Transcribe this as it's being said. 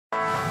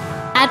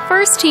At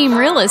First Team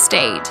Real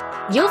Estate,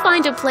 you'll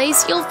find a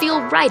place you'll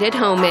feel right at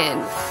home in.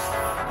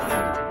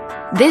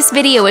 This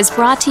video is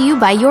brought to you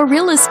by your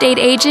real estate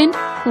agent,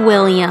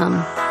 William.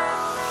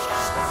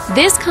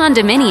 This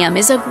condominium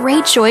is a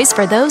great choice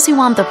for those who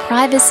want the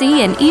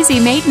privacy and easy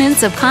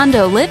maintenance of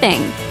condo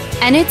living,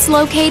 and it's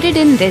located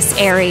in this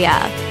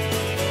area.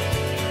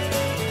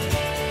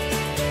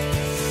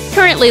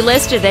 Currently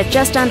listed at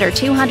just under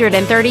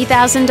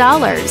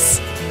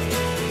 $230,000.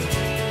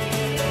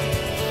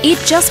 It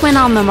just went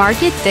on the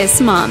market this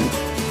month.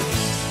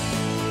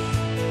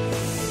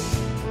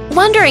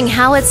 Wondering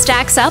how it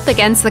stacks up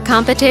against the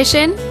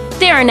competition?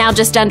 There are now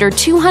just under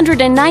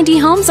 290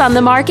 homes on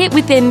the market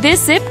within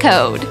this zip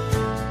code.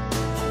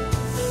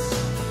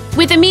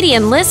 With a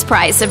median list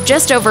price of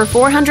just over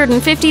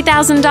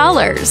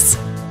 $450,000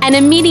 and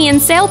a median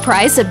sale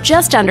price of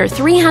just under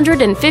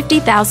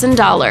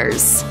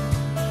 $350,000.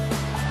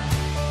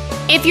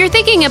 If you're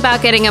thinking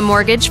about getting a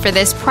mortgage for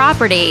this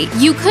property,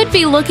 you could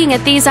be looking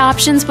at these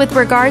options with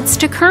regards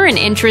to current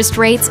interest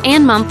rates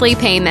and monthly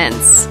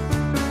payments.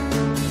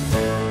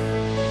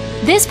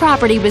 This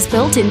property was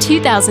built in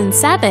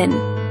 2007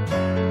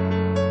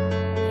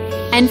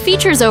 and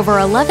features over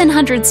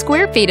 1,100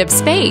 square feet of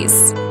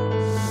space,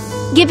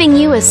 giving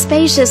you a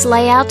spacious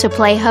layout to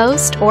play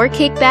host or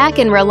kick back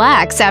and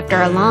relax after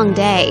a long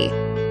day.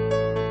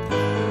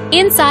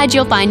 Inside,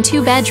 you'll find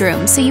 2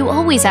 bedrooms, so you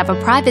always have a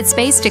private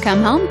space to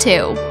come home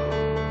to,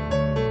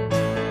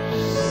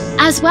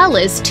 as well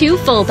as 2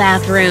 full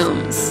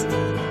bathrooms.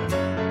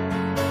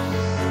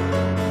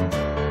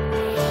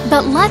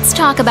 But let's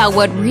talk about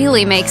what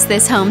really makes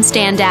this home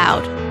stand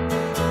out.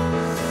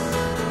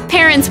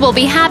 Parents will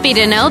be happy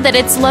to know that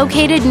it's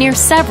located near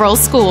several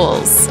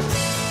schools.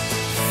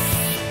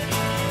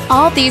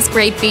 All these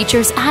great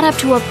features add up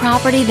to a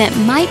property that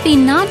might be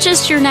not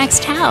just your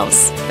next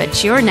house,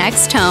 but your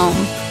next home.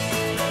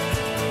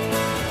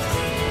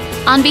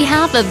 On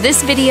behalf of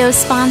this video's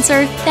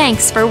sponsor,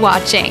 thanks for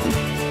watching.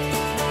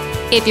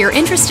 If you're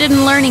interested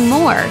in learning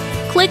more,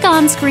 click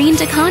on screen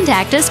to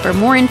contact us for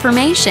more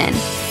information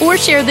or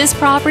share this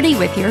property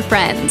with your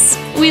friends.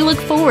 We look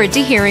forward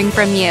to hearing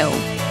from you.